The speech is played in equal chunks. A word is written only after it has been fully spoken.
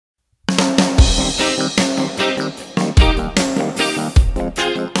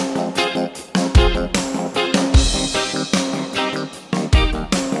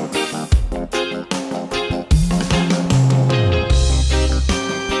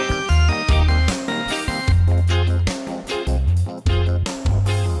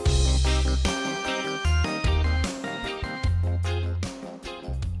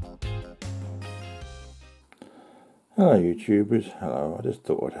YouTubers, hello. I just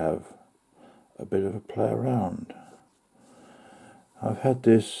thought I'd have a bit of a play around. I've had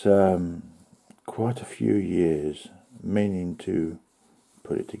this quite a few years, meaning to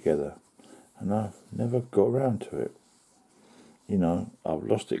put it together, and I've never got around to it. You know, I've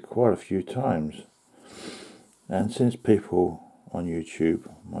lost it quite a few times, and since people on YouTube,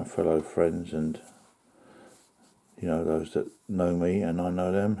 my fellow friends and you know those that know me and I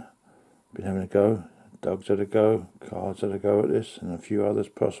know them, been having a go. Doug's had a go, Carl's had a go at this, and a few others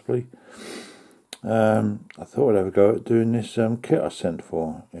possibly. I thought I'd have a go at doing this kit I sent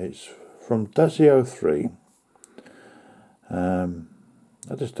for. It's from Dazio 3.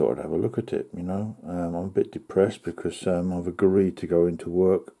 I just thought I'd have a look at it, you know. I'm a bit depressed because I've agreed to go into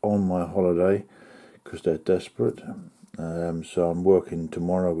work on my holiday because they're desperate. So I'm working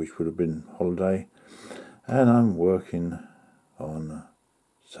tomorrow, which would have been holiday, and I'm working on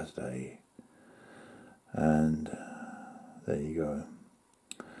Saturday. And there you go.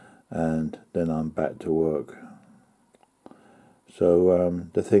 And then I'm back to work. So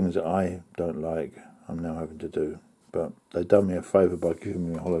the things that I don't like, I'm now having to do. But they done me a favour by giving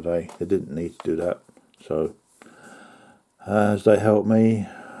me a holiday. They didn't need to do that. So as they help me,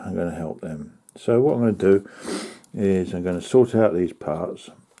 I'm going to help them. So what I'm going to do is I'm going to sort out these parts.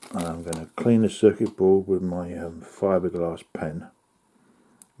 And I'm going to clean the circuit board with my fiberglass pen.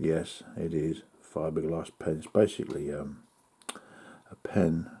 Yes, it is fiberglass pen. It's basically a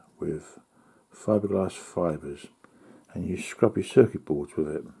pen with fiberglass fibres, and you scrub your circuit boards with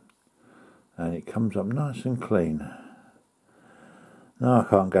it, and it comes up nice and clean. Now I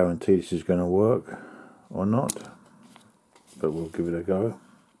can't guarantee this is going to work or not, but we'll give it a go.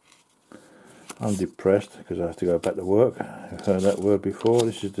 I'm depressed because I have to go back to work. You've heard that word before.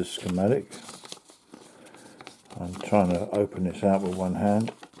 This is the schematic. I'm trying to open this out with one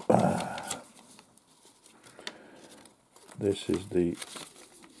hand. This is the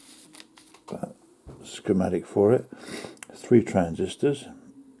schematic for it. 3 transistors.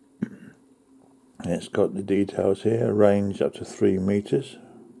 It's got the details here. Range up to 3 meters.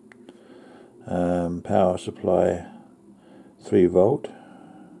 Power supply 3 volt.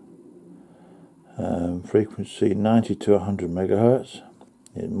 Frequency 90 to 100 megahertz.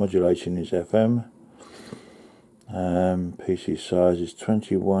 Modulation is FM. PC size is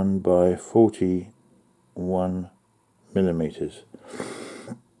 21 by 41 millimeters.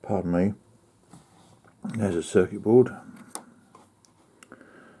 Pardon me. There's a circuit board,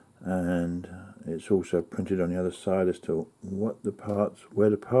 and it's also printed on the other side as to where the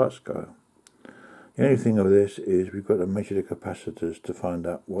parts go. The only thing of this is we've got to measure the capacitors to find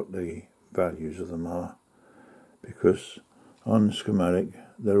out what the values of them are, because on the schematic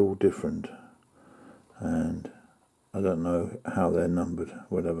they're all different, and I don't know how they're numbered,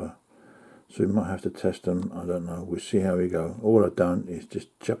 whatever. So we might have to test them, I don't know, we'll see how we go. All I've done is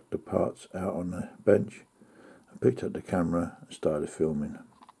just chucked the parts out on the bench, and picked up the camera and started filming.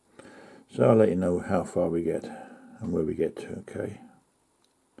 So I'll let you know how far we get and where we get to, okay?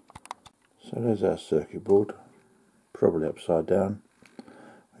 So there's our circuit board, probably upside down.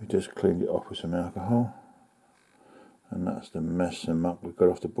 We just cleaned it off with some alcohol, and that's the mess and muck we've got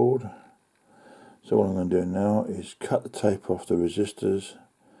off the board. So what I'm going to do now is cut the tape off the resistors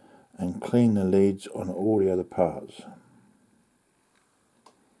and clean the leads on all the other parts,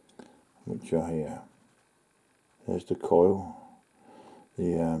 which are here. There's the coil,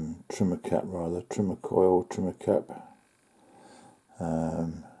 the trimmer cap rather, trimmer coil, trimmer cap.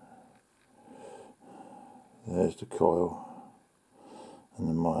 There's the coil and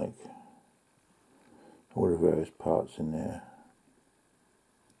the mic, all the various parts in there,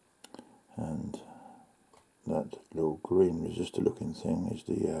 and that little green resistor looking thing is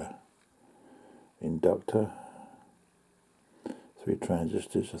the inductor. 3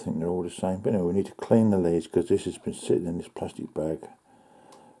 transistors, I think they're all the same, but anyway, we need to clean the leads because this has been sitting in this plastic bag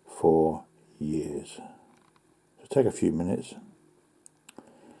for years. So take a few minutes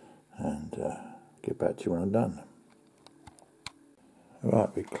and get back to you when I'm done. Right,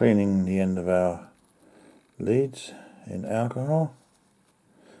 we're cleaning the end of our leads in alcohol.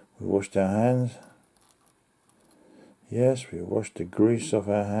 We washed our hands. Yes, we washed the grease off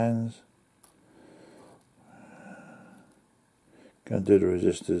our hands. Going to do the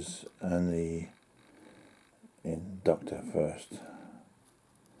resistors and the inductor first.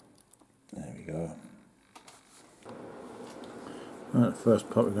 There we go. Right, the first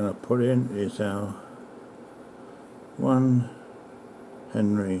part we're going to put in is our 1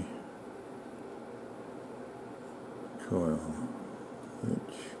 Henry coil,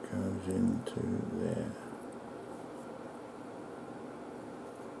 which goes into there.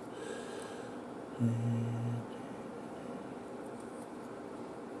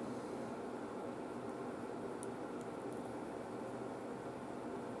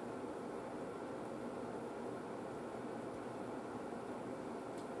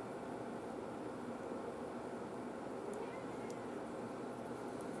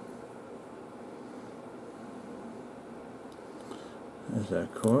 There's our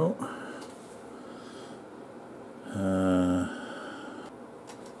coil.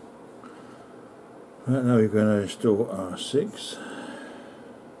 Right, now we're going to install R6.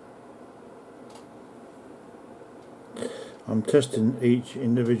 I'm testing each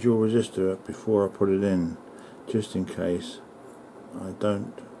individual resistor before I put it in, just in case I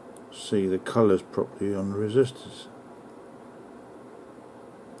don't see the colours properly on the resistors.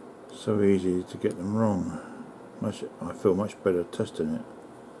 So easy to get them wrong. I feel much better testing it.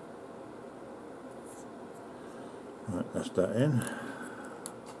 Right, that's that in.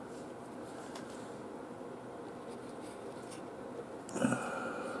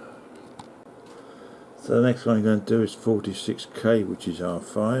 So the next one I'm going to do is 46K, which is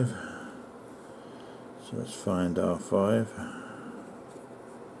R5. So let's find R5.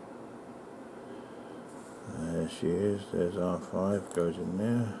 There she is, there's R5, goes in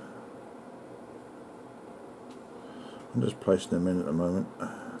there. I'm just placing them in at the moment.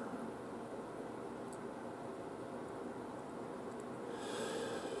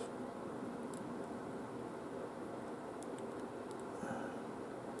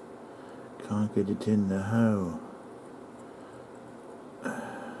 Can't get it in there, how?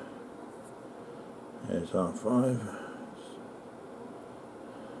 There's R5.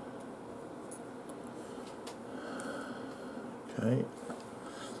 Okay.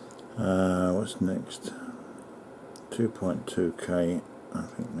 What's next? 2.2K. I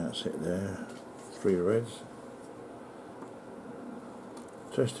think that's it there. 3 reds.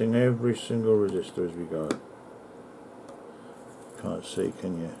 Testing every single resistor as we go. Can't see,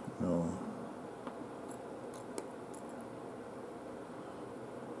 can you? No.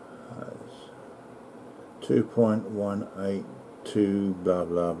 2.182 blah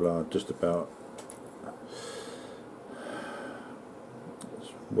blah blah, just about.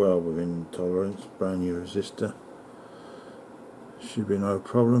 It's well within tolerance. Brand new resistor. Should be no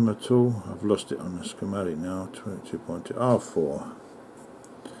problem at all. I've lost it on the schematic now. 22.2 R4.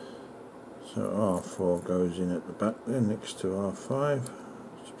 So R4 goes in at the back there next to R5,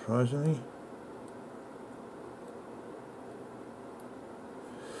 surprisingly.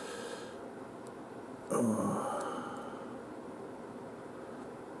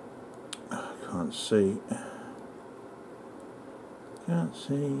 Can't see. Can't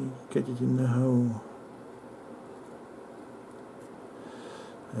see. Get it in the hole.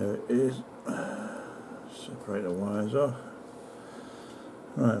 There it is. Separate the wires off.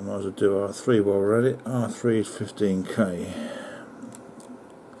 Right, might as well do R3 while we're at it. R3 is 15K.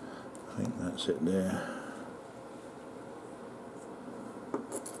 I think that's it there.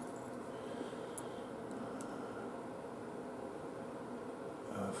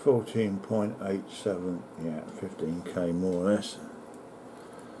 14.87, yeah, 15K more or less.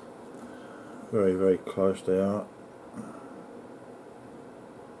 Very, very close they are.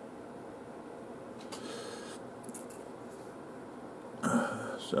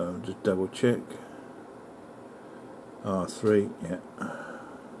 So just double check. R3, yeah.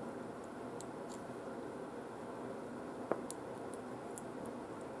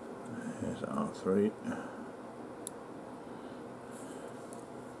 Here's R3.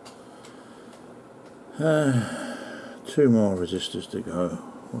 Two more resistors to go.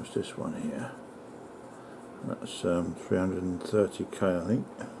 What's this one here? That's 330K, I think.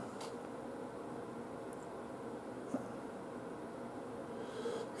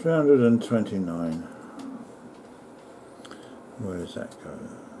 $329. Where does that go?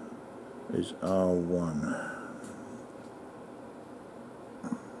 Is R1.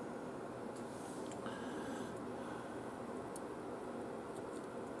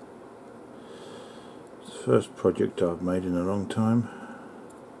 It's the first project I've made in a long time.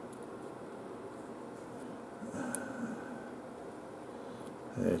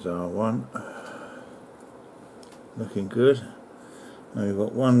 There's R1. Looking good. Now we've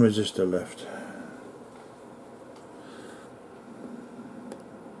got one resistor left.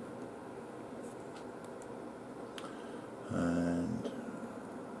 And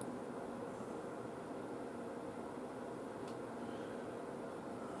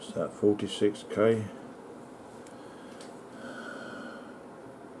what's that, 46K?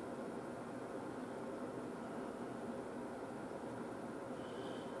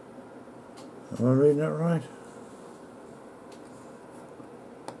 Am I reading that right?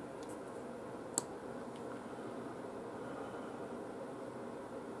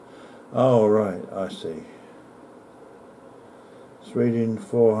 Oh, right, I see. It's reading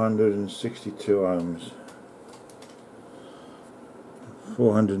 462 ohms.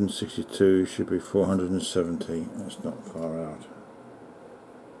 462 should be 470. That's not far out.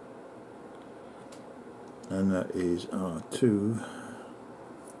 And that is R2.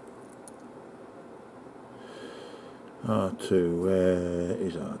 R2, where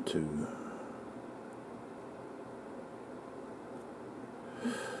is R2?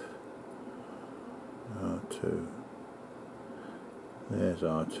 R2. There's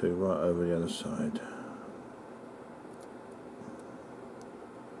R2 right over the other side.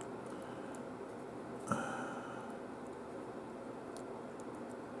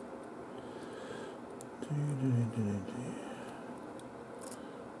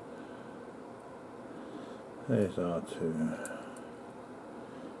 There's R2.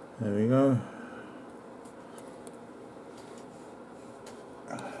 There we go.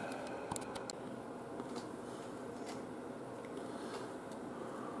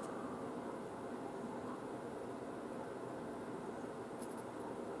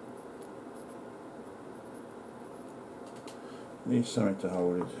 Need something to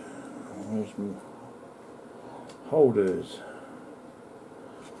hold it. Where's my holders?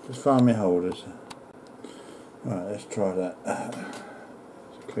 Just find me holders. Right, let's try that.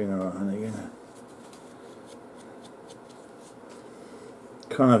 Let's clean our iron again.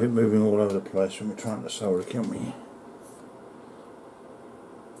 Can't have it moving all over the place when we're trying to solder, can we?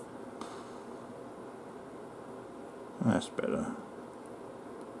 That's better.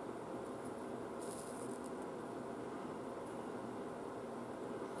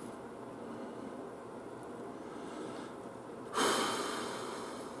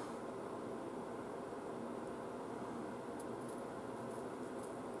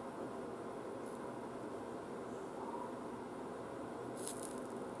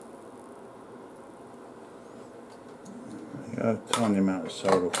 A tiny amount of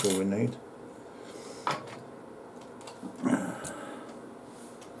solder is all we need.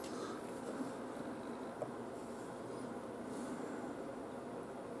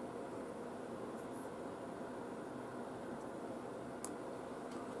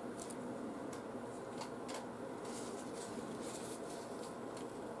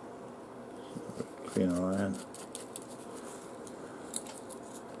 Clean our iron.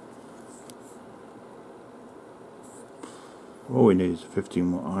 All we need is a 15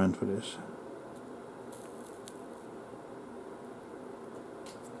 watt iron for this.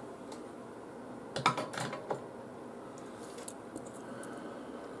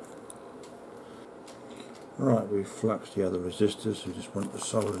 Right, we've fluxed the other resistors, we just want the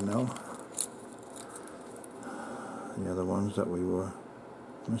solder now. The other ones that we were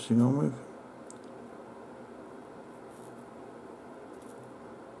messing on with.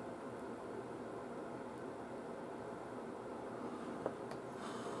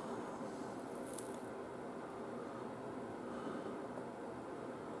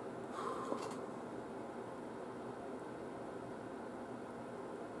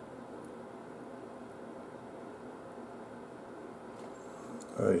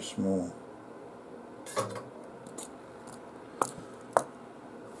 Very small.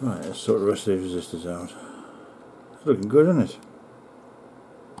 Right, let's sort the rest of these resistors out. It's looking good, isn't it?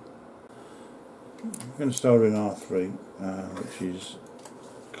 I'm going to solder in R3, which is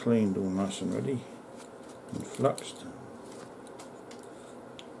cleaned all nice and ready and fluxed.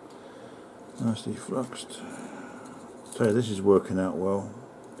 Nicely fluxed. So this is working out well.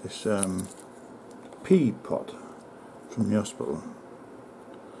 This pea pot from the hospital.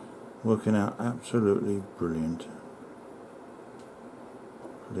 Working out absolutely brilliant.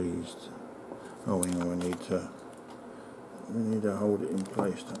 Pleased. Oh, we know we need to hold it in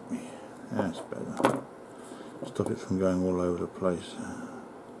place, don't we? That's better. Stop it from going all over the place.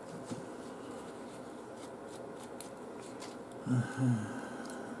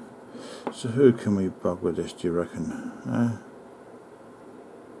 So who can we bug with this, do you reckon?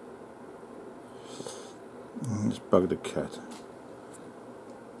 Let's bug the cat.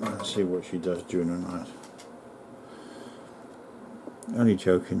 Let's see what she does during the night. Only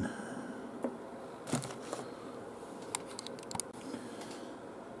joking.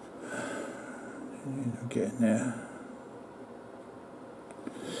 I'm getting there.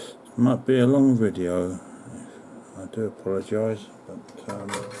 It might be a long video. I do apologise, but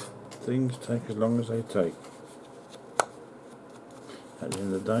things take as long as they take. At the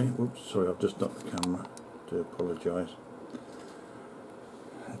end of the day, whoops, sorry, I've just knocked the camera. I do apologise.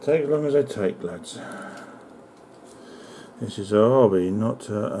 Take as long as they take, lads. This is a hobby, not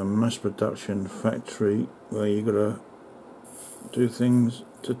a mass production factory where you gotta do things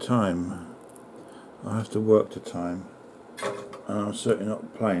to time. I have to work to time, and I'm certainly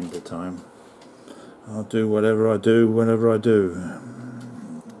not playing to time. I'll do whatever I do whenever I do.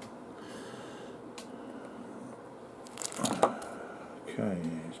 Okay,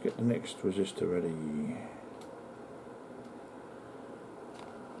 let's get the next resistor ready.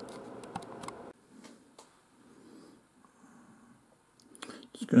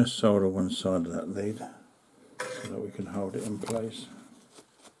 going to solder one side of that lead so that we can hold it in place.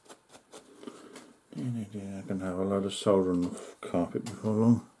 I can have a lot of solder on the carpet before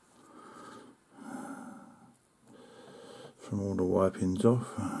long from all the wipings off.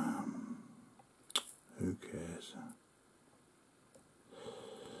 Who cares?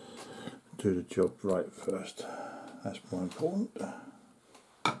 Do the job right first, that's more important.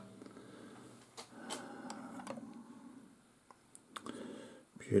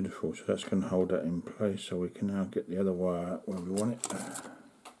 Beautiful, so that's going to hold that in place, so we can now get the other wire out where we want it.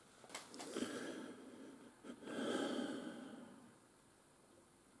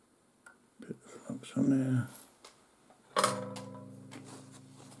 Put the flux on there.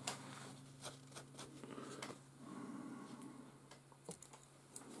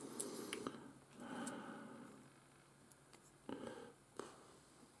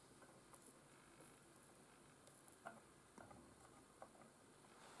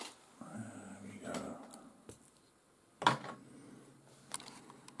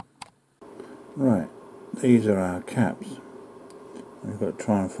 Right, these are our caps. We've got to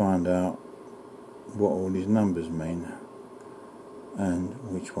try and find out what all these numbers mean and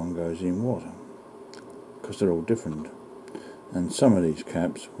which one goes in what, because they're all different. And some of these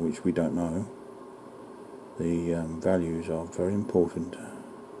caps, which we don't know, the values are very important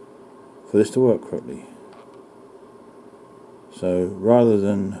for this to work correctly. So rather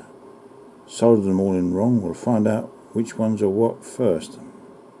than solder them all in wrong, we'll find out which ones are what first.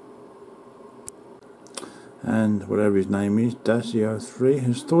 And whatever his name is, Dacio3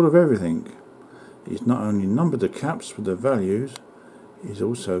 has thought of everything. He's not only numbered the caps with the values, he's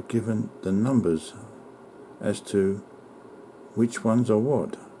also given the numbers as to which ones are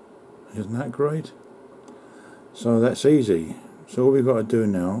what. Isn't that great? So that's easy. So all we've got to do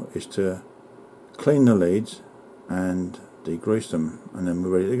now is to clean the leads and degrease them, and then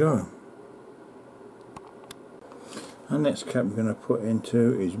we're ready to go. The next cap we're going to put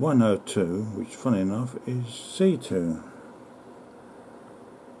into is 102, which funny enough is C2,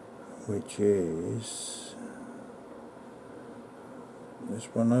 which is this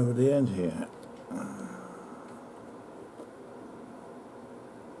one over the end here.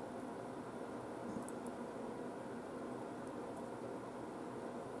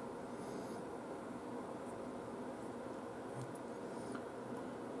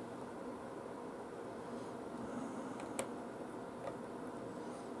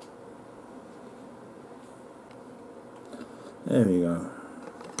 There we go.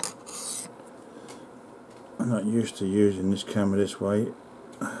 I'm not used to using this camera this way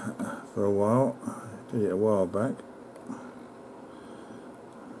for a while. I did it a while back.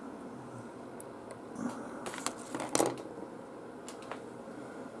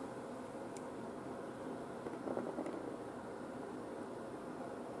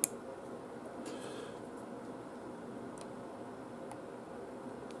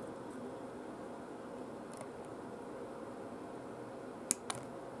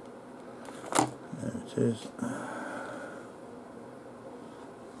 There it is.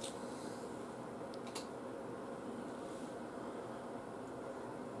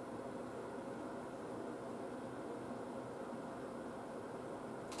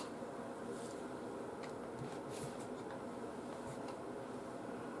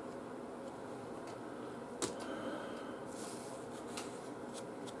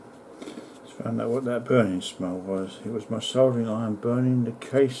 Found out what that burning smell was. It was my soldering iron burning the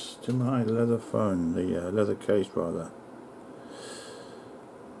case to my leather phone, the leather case rather.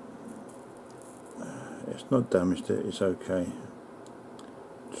 It's not damaged it, it's okay.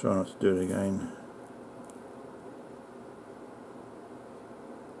 Try not to do it again.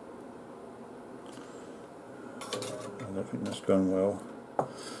 I don't think that's gone well.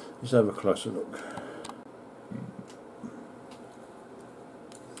 Let's have a closer look.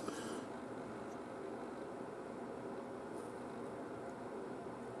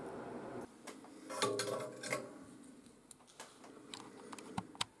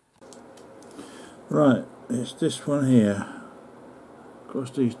 Right, it's this one here,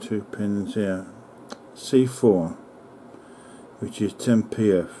 across these two pins here, C4, which is 10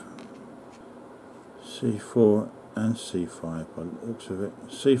 pf, C4 and C5 by the looks of it,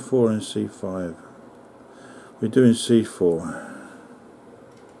 C4 and C5, we're doing C4.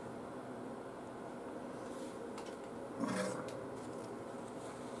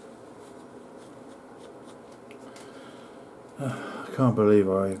 I can't believe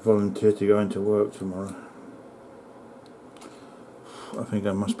I volunteered to go into work tomorrow. I think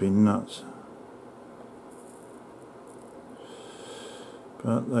I must be nuts.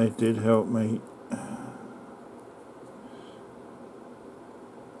 But they did help me.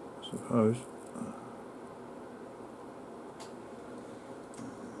 suppose.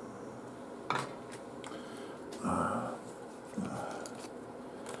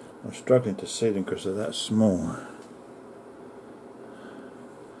 I'm struggling to see them because they're that small.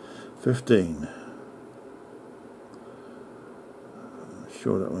 15. I'm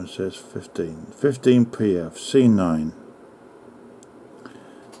sure that one says 15. 15 PF, C9.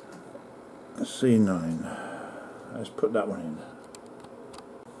 C9. Let's put that one in.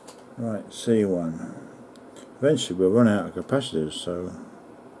 Right, C1. Eventually we'll run out of capacitors, so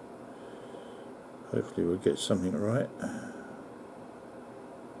hopefully we'll get something right.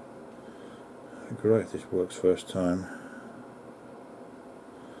 Great if this works first time.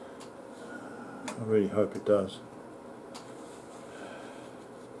 I really hope it does,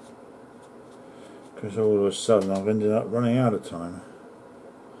 because all of a sudden I've ended up running out of time.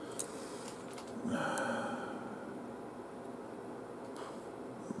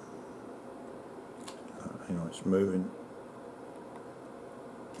 You know, it's moving.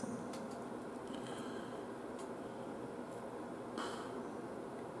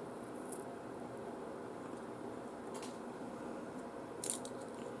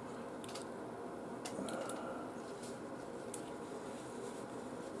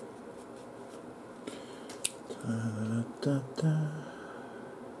 Da, da, da.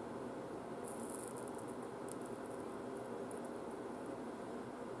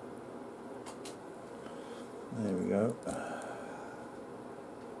 There we go.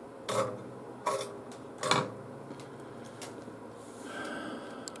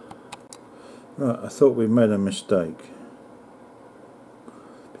 Right, I thought we made a mistake,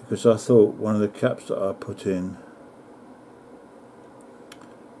 because I thought one of the caps that I put in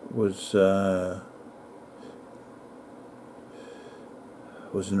was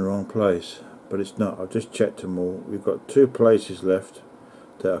in the wrong place, but it's not. I've just checked them all. We've got 2 places left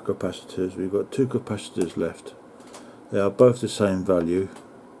that are capacitors. We've got 2 capacitors left. They are both the same value.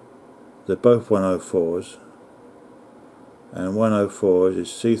 They're both 104s, and 104s is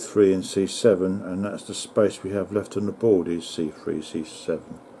C3 and C7, and that's the space we have left on the board is C3, C7.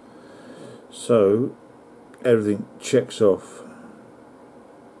 So everything checks off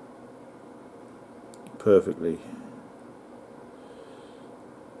perfectly.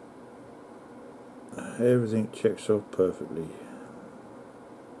 Everything checks off perfectly.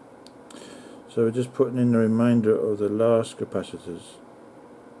 So we're just putting in the remainder of the last capacitors,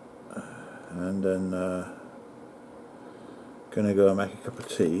 and then gonna go and make a cup of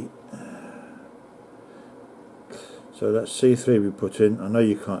tea. So that's C3 we put in. I know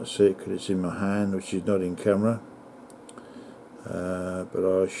you can't see it because it's in my hand, which is not in camera, but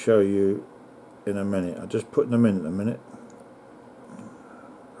I'll show you in a minute. I'm just putting them in a minute.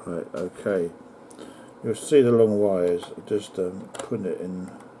 Right, okay. You'll see the long wires. I'm just putting it in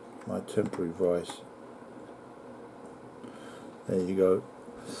my temporary vise. There you go.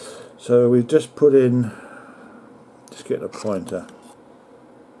 So we've just put in, just get the pointer.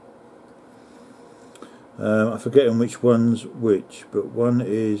 I'm forgetting which one's which, but one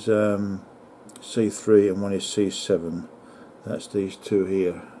is C3 and one is C7. That's these 2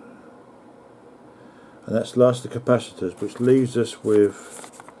 here. And that's the last of the capacitors, which leaves us with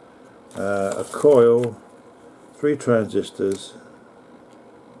a coil, 3 transistors,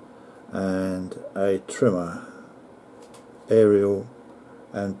 and a trimmer, aerial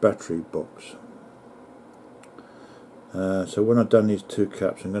and battery box. So when I've done these 2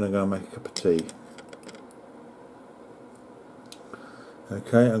 caps, I'm going to go and make a cup of tea.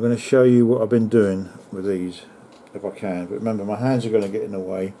 Okay, I'm going to show you what I've been doing with these, if I can, but remember my hands are going to get in the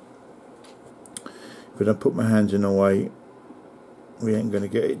way. If I don't put my hands in the way, we ain't going to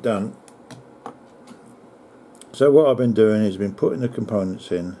get it done. So what I've been doing is been putting the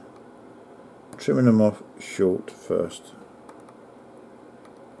components in, trimming them off short first.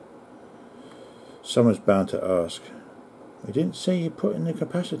 Someone's bound to ask, we didn't see you putting the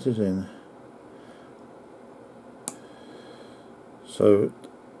capacitors in. So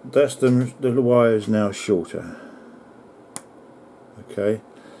that's the wires now shorter. Okay,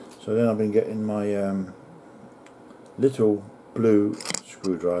 so then I've been getting my little blue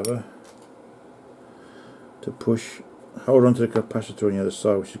screwdriver to push, hold on to the capacitor on the other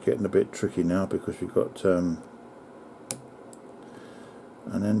side, which is getting a bit tricky now because we've got and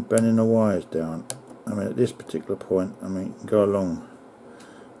then bending the wires down. I mean, at this particular point, I mean, go along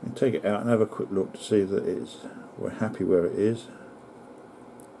and take it out and have a quick look to see that we're happy where it is.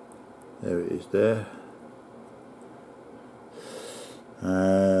 There it is there.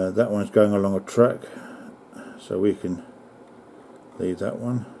 That one's going along a track, so we can leave that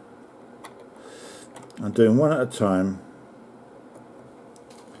one. I'm doing one at a time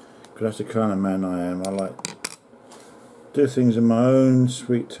but that's the kind of man I am. I like to do things in my own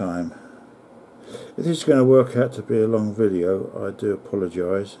sweet time. If this is going to work out to be a long video, I do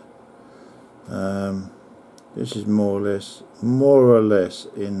apologise. This is more or less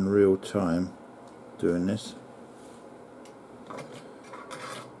in real time doing this.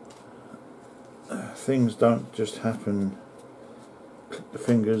 Things don't just happen, click the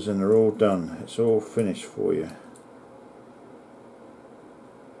fingers and they're all done. It's all finished for you.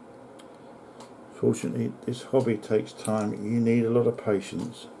 Fortunately, this hobby takes time. You need a lot of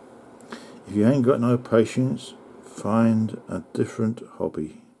patience. If you ain't got no patience, find a different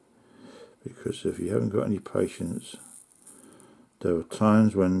hobby. Because if you haven't got any patience, there are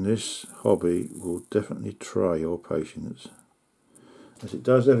times when this hobby will definitely try your patience. As it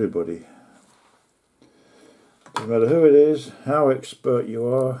does everybody. No matter who it is, how expert you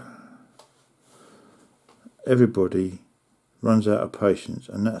are, everybody runs out of patience,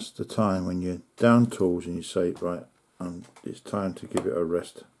 and that's the time when you're down tools and you say, right, it's time to give it a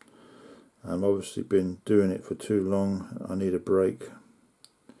rest. I've obviously been doing it for too long, I need a break.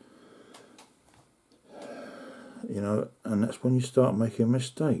 You know, and that's when you start making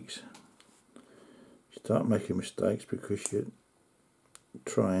mistakes. You start making mistakes because you're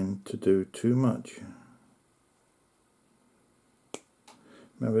trying to do too much.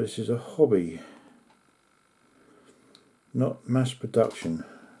 Remember, this is a hobby, not mass production.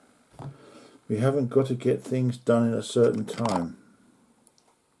 We haven't got to get things done in a certain time.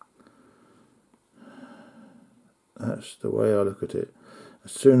 That's the way I look at it.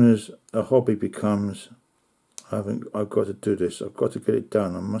 As soon as a hobby becomes, I've got to do this, I've got to get it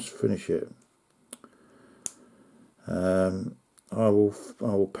done, I must finish it. I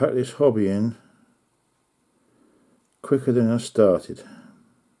will pack this hobby in quicker than I started.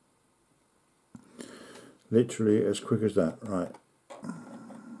 Literally as quick as that. Right. I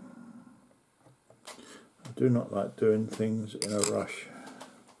do not like doing things in a rush.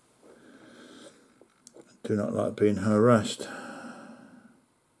 I do not like being harassed.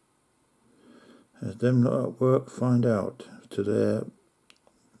 As them lot at work find out to their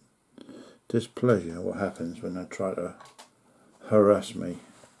displeasure what happens when they try to harass me.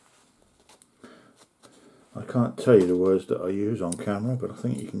 I can't tell you the words that I use on camera, but I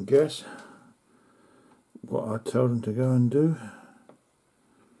think you can guess what I tell them to go and do.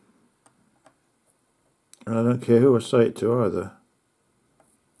 And I don't care who I say it to either.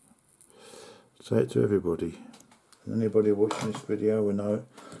 I say it to everybody. And anybody watching this video will know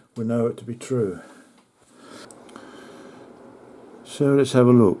it to be true. So let's have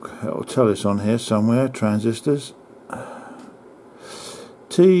a look. It'll tell us on here somewhere, transistors.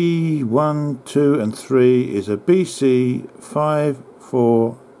 T1, 2 and 3 is a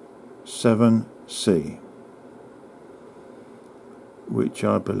BC547C, which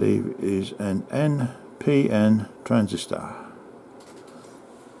I believe is an NPN transistor.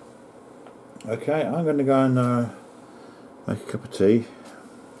 Okay, I'm going to go and make a cup of tea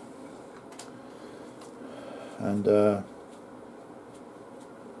and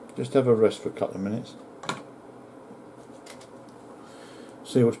just have a rest for a couple of minutes.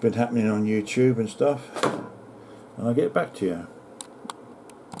 See what's been happening on YouTube and stuff, and I'll get back to you.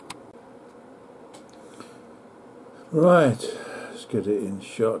 Right, let's get it in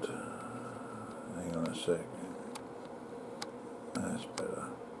shot. Hang on a sec. That's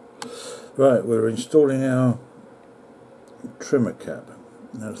better. Right, we're installing our trimmer cap.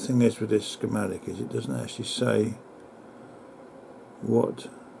 Now the thing is with this schematic is it doesn't actually say what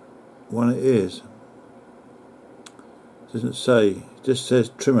one it is. It doesn't say, it just says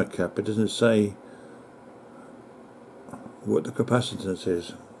trimmer cap, it doesn't say what the capacitance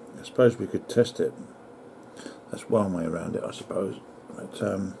is. I suppose we could test it. That's one way around it, I suppose. But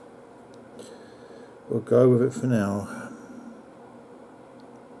we'll go with it for now.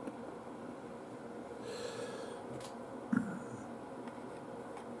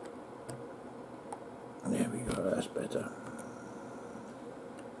 There we go, that's better.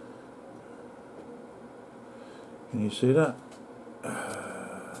 Can you see that?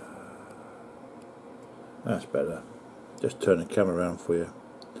 That's better. Just turn the camera around for you.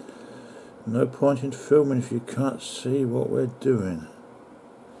 No point in filming if you can't see what we're doing.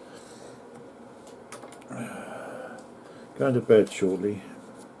 Going to bed shortly.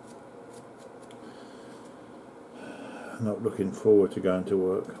 Not looking forward to going to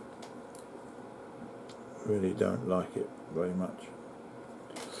work. Really don't like it very much.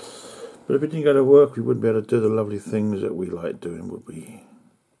 But if we didn't go to work, we wouldn't be able to do the lovely things that we like doing, would we?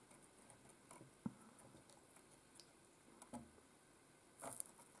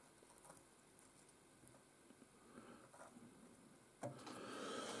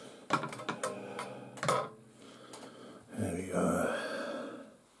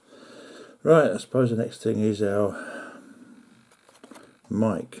 Right, I suppose the next thing is our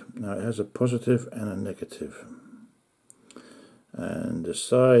mic. Now it has a positive and a negative, and the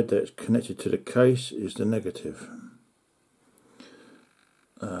side that's connected to the case is the negative.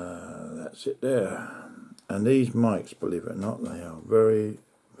 That's it there. And these mics, believe it or not, they are very,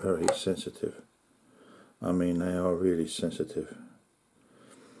 very sensitive. I mean, they are really sensitive.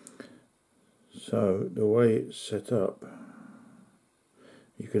 So the way it's set up,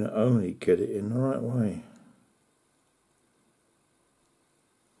 you can only get it in the right way,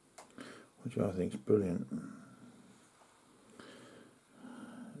 which I think is brilliant.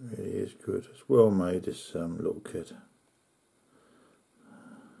 It really is good. It's well made, this little kit.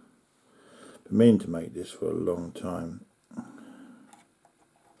 Been meaning to make this for a long time.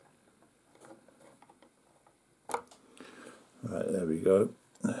 Right, there we go.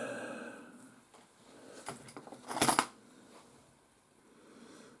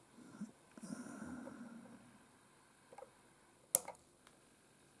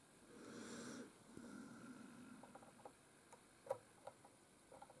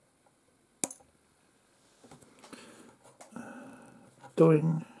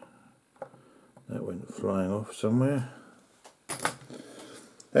 Doing. That went flying off somewhere.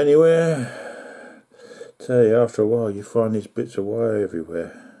 Anywhere. Tell you, after a while you find these bits of wire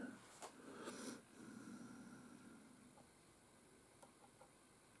everywhere.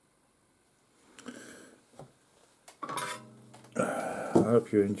 I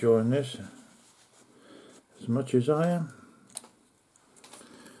hope you're enjoying this as much as I am.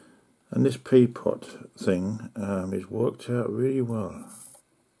 And this pea pot thing is worked out really well.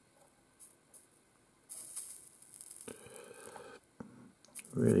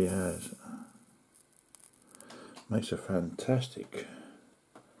 Really has. Makes a fantastic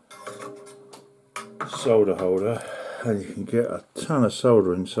solder holder, and you can get a ton of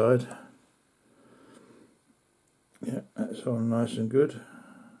solder inside. Yeah, that's all nice and good.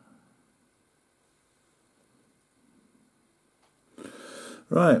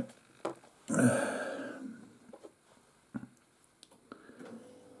 Right.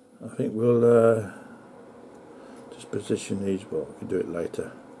 I think we'll just position these. Well, we can do it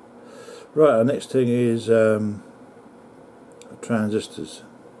later. Right, our next thing is transistors.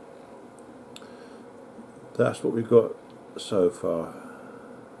 That's what we've got so far.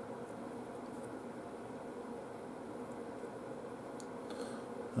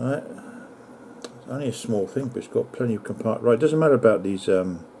 Right, it's only a small thing, but it's got plenty of compartments. Right, it doesn't matter about these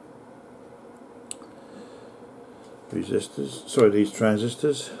resistors. Sorry, these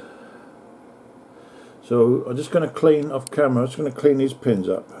transistors. So I'm just going to clean off camera. I'm just going to clean these pins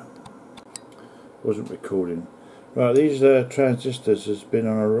up. Wasn't recording. Right, these transistors has been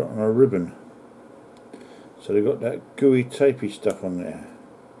on a ribbon, so they've got that gooey tapey stuff on there.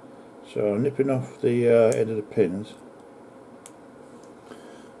 So I'm nipping off the end of the pins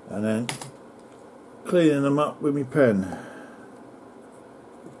and then cleaning them up with my pen.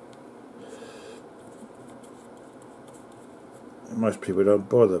 Most people don't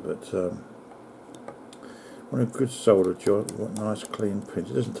bother, but want a good solder joint, want nice clean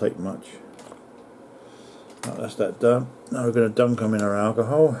pins. It doesn't take much. Right, that's that done. Now we're going to dunk them in our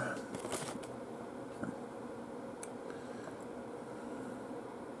alcohol.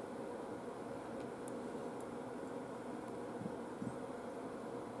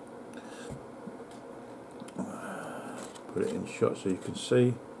 Put it in shot so you can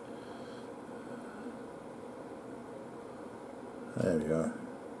see. There we go.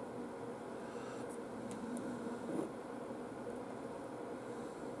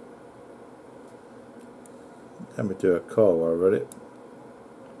 Let me do a call while I read it.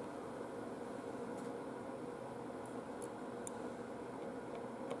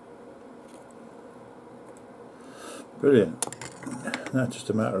 Brilliant. Now it's just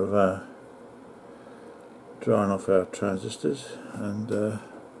a matter of drying off our transistors and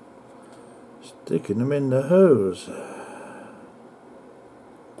sticking them in the hose.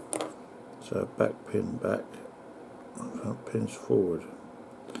 So back pin back, front pins forward,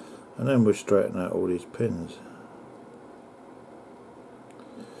 and then we'll straighten out all these pins.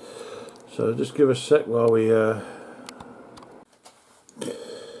 So just give a sec while we right,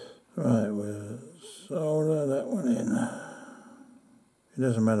 we'll solder that one in. It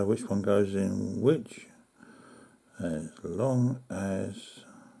doesn't matter which one goes in which, as long as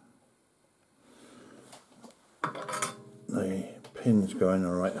the pins go in the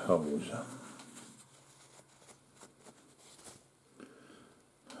right holes.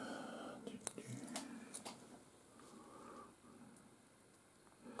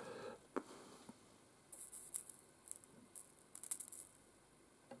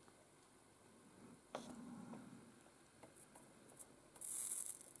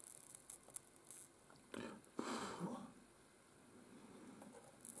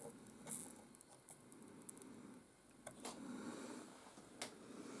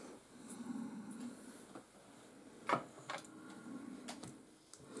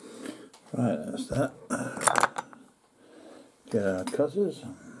 Right, that's that. Get our cutters.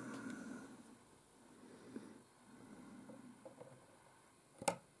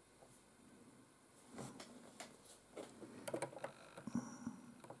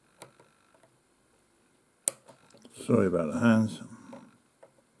 Sorry about the hands.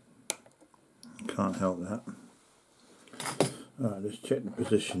 Can't help that. Alright, let's check the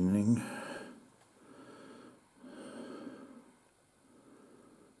positioning.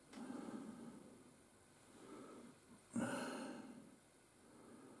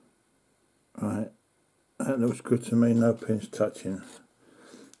 Right, that looks good to me, no pins touching.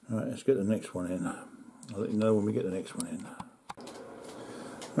 Right, let's get the next one in. I'll let you know when we get the next one in.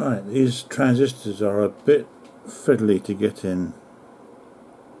 Right, these transistors are a bit fiddly to get in.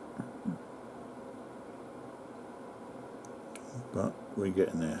 But we're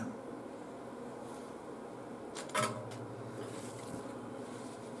getting there.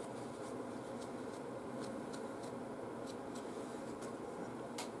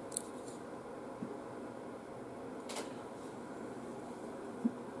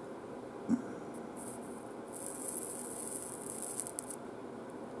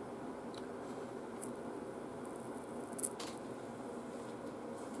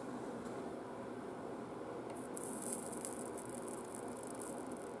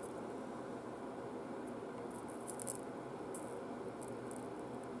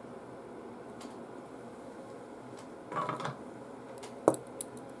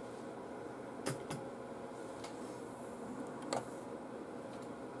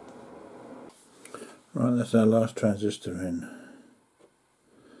 Right, that's our last transistor in.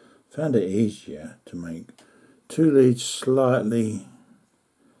 Found it easier to make. Two leads slightly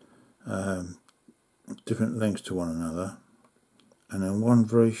different lengths to one another, and then one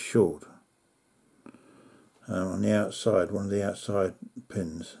very short on the outside, one of the outside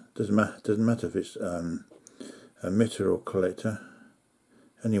pins. Doesn't matter if it's emitter or collector.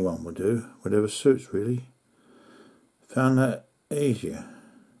 Anyone will do, whatever suits really. Found that easier.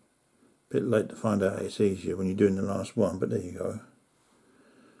 Bit late to find out it's easier when you're doing the last one, but there you go.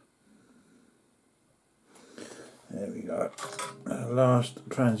 There we go. Last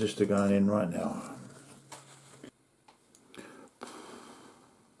transistor going in right now.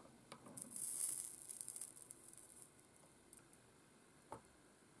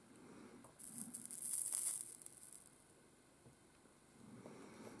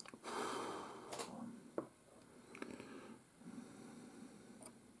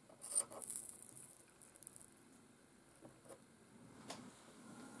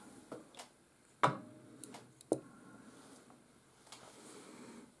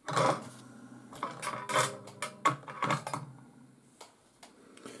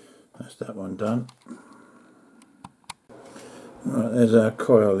 That's that one done. Right, there's our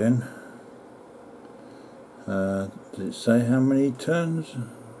coil in. Did it say how many turns?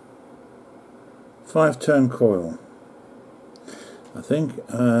 5-turn coil. I think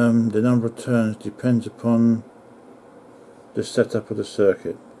the number of turns depends upon the setup of the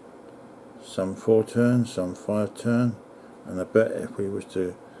circuit. Some 4 turns, some 5 turn, and I bet if we was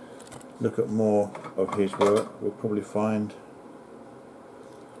to look at more of his work, we'll probably find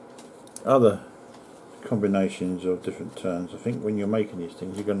other combinations of different turns. I think when you're making these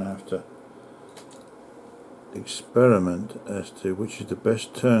things, you're going to have to experiment as to which is the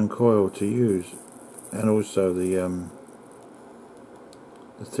best turn coil to use, and also the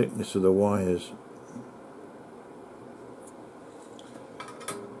thickness of the wires.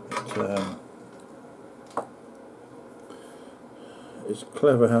 It's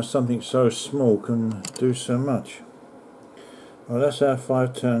clever how something so small can do so much. Well, that's our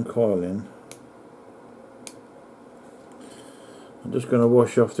 5-turn coil in. I'm just going to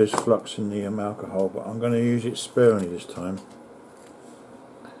wash off this flux in the alcohol, but I'm going to use it sparingly this time,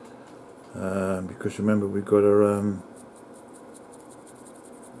 because remember we've got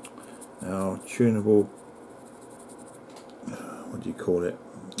our tunable, what do you call it,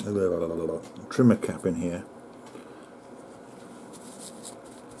 trimmer cap in here.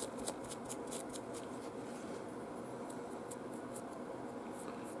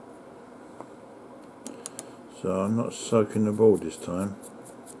 So I'm not soaking the board this time.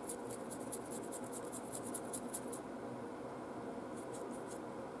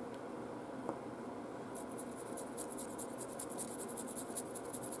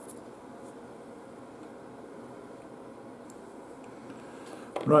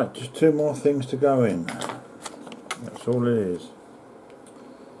 Right, just 2 more things to go in. That's all it is.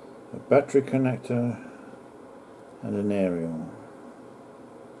 A battery connector and an aerial.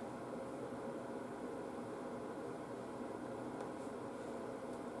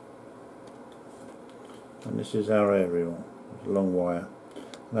 And this is our aerial. It's a long wire.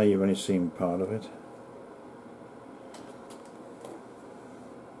 Now you've only seen part of it.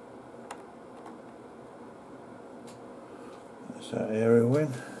 That's our aerial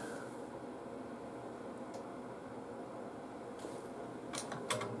in.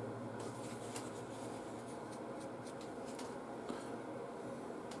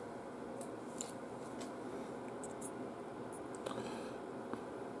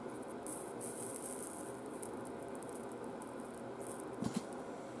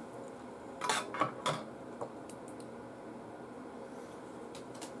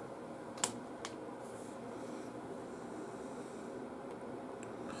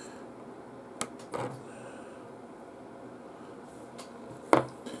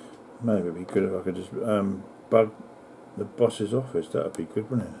 Maybe it'd be good if I could just bug the boss's office. That would be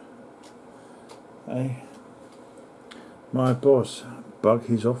good, wouldn't it? Hey, my boss, bug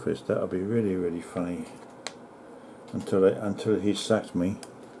his office. That would be really, really funny. Until he sacks me.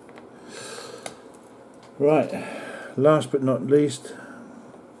 Right. Last but not least,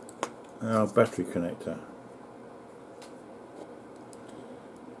 our battery connector.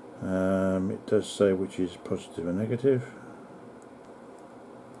 It does say which is positive and negative.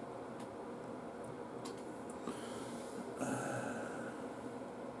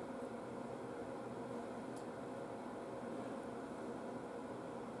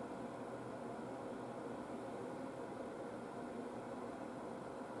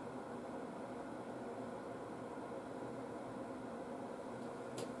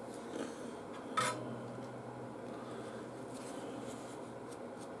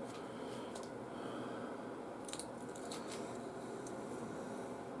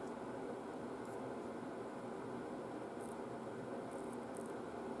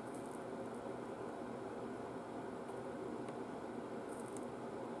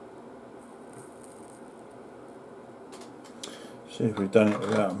 See if we've done it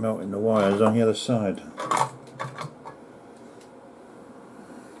without melting the wires on the other side.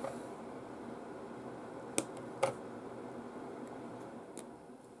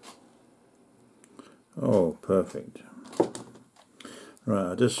 Oh, perfect.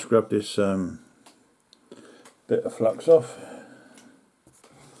 Right, I just scrubbed this bit of flux off.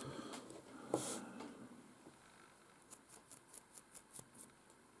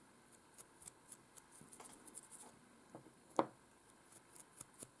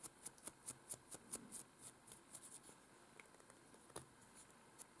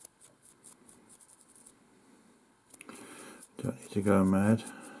 Don't need to go mad.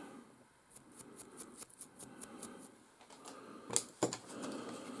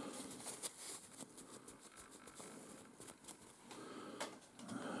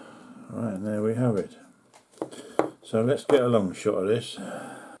 Right, and there we have it. So let's get a long shot of this.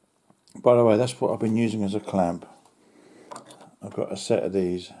 By the way, that's what I've been using as a clamp. I've got a set of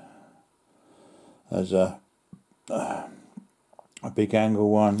these. There's a big angle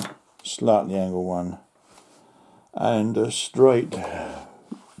one, slightly angled one, and a straight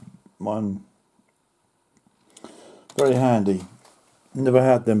one. Very handy. Never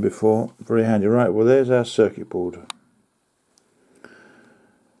had them before. Very handy. Right, well there's our circuit board.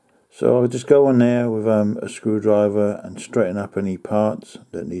 So I'll just go on there with a screwdriver and straighten up any parts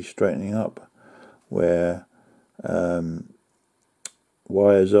that need straightening up, where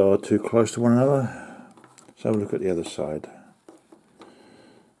wires are too close to one another. So have a look at the other side.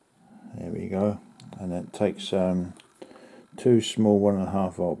 There we go. And it takes two small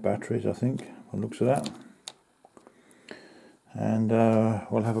 1.5 volt batteries, I think, by the looks of that. And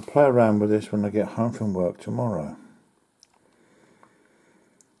we'll have a play around with this when I get home from work tomorrow.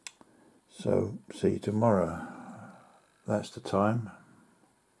 So, see you tomorrow. That's the time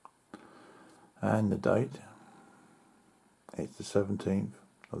and the date. It's the 17th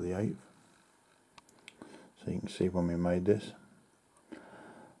of the 8th. So you can see when we made this.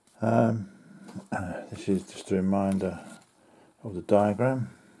 This is just a reminder of the diagram.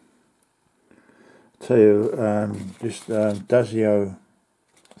 Tell you, just Dazio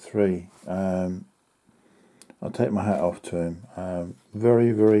 3. I'll take my hat off to him.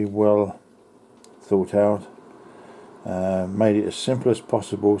 Very, very well thought out. Made it as simple as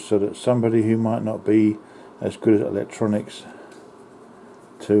possible so that somebody who might not be as good at electronics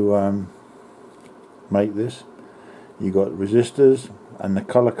to make this. You got resistors and the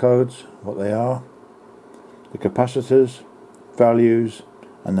color codes, what they are, the capacitors, values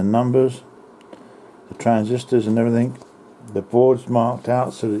and the numbers, the transistors and everything. The board's marked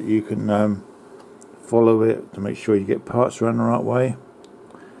out so that you can follow it to make sure you get parts around the right way.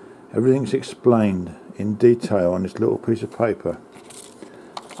 Everything's explained in detail on this little piece of paper,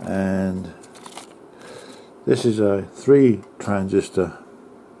 and This is a 3 transistor.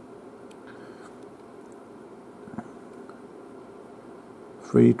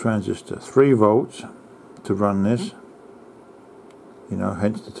 3 volts to run this. You know,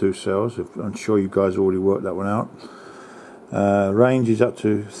 hence the 2 cells. I'm sure you guys already worked that one out. Range is up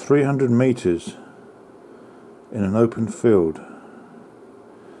to 300 meters in an open field.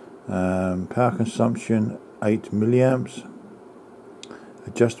 Power consumption 8 milliamps.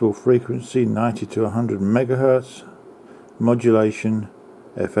 Adjustable frequency 90 to 100 megahertz. Modulation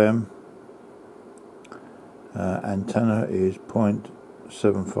FM. Antenna is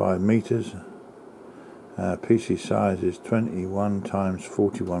 0.75 meters. PC size is 21 times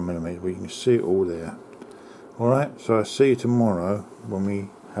 41 millimeters. We can see it all there. Alright, so I'll see you tomorrow when we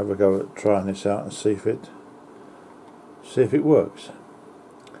have a go at trying this out and see if it works.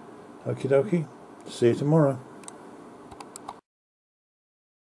 Okie dokie, see you tomorrow.